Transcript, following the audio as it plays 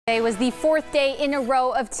It was the fourth day in a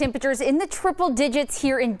row of temperatures in the triple digits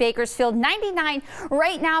here in Bakersfield. 99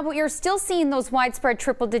 right now, but you're still seeing those widespread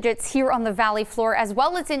triple digits here on the valley floor as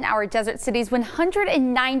well as in our desert cities.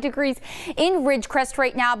 109 degrees in Ridgecrest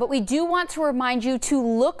right now, but we do want to remind you to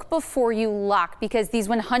look before you lock because these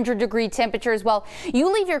 100-degree temperatures, well,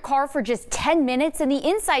 you leave your car for just 10 minutes and the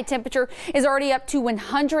inside temperature is already up to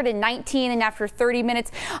 119, and after 30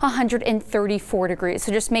 minutes 134 degrees.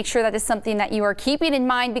 So just make sure that is something that you are keeping in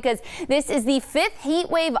mind, because this is the fifth heat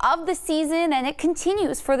wave of the season and it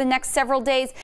continues for the next several days.